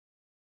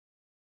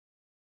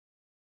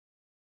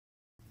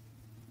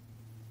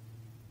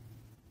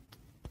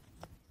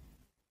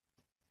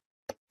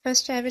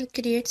First, I will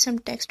create some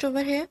text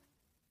over here.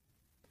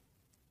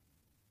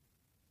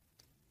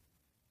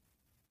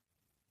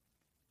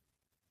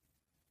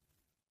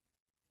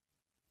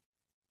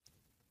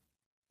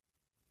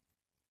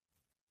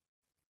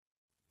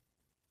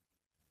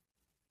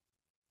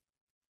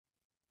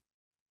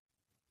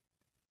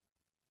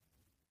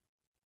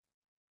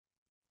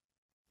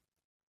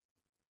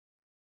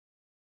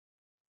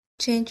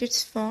 Change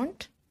its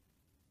font.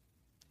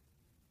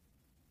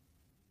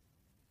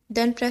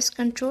 Then press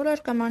Ctrl or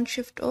Command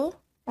Shift O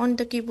on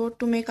the keyboard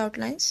to make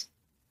outlines.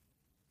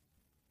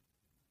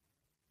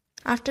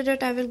 After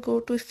that, I will go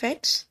to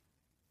Effects,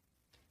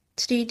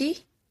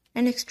 3D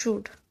and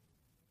Extrude.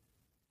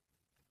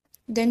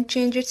 Then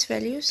change its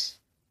values,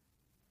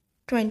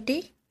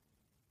 20,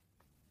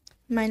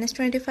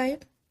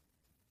 -25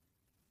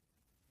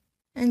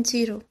 and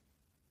 0.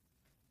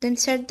 Then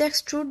set the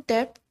extrude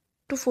depth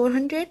to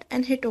 400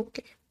 and hit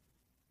OK.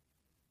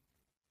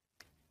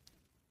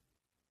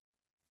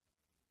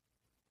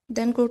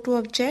 Then go to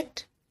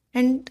Object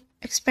and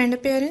Expand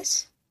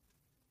Appearance.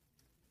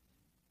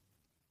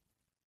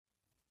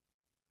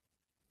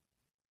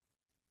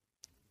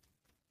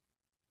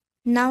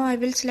 Now I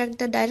will select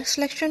the Direct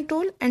Selection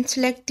tool and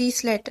select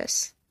these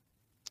letters.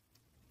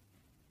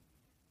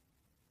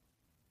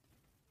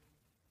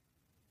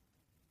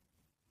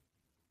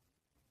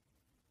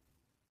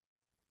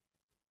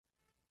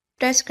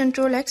 Press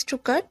Ctrl X to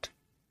cut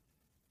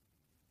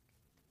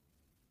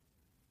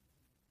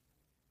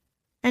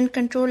and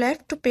Ctrl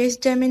F to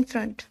paste them in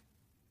front.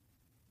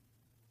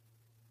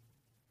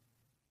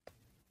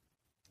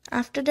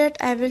 After that,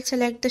 I will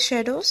select the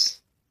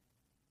shadows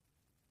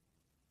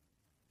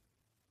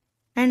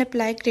and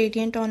apply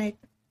gradient on it.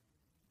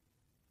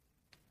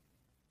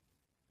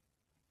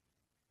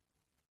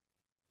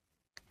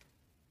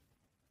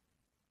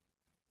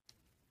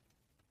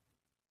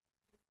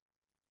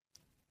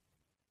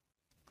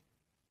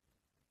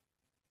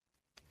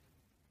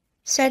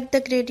 Set the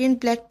gradient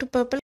black to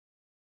purple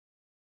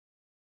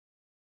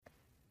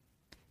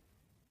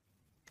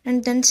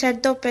and then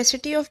set the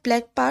opacity of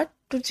black part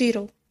to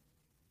 0.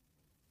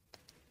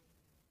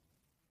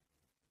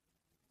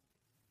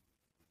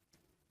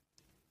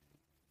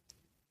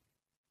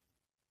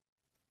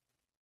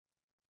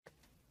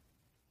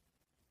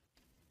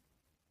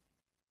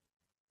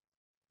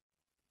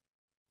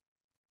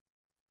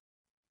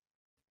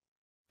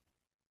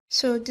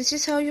 So this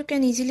is how you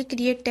can easily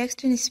create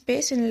text in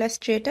space in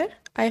Illustrator.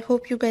 I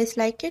hope you guys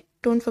like it.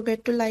 Don't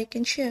forget to like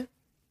and share.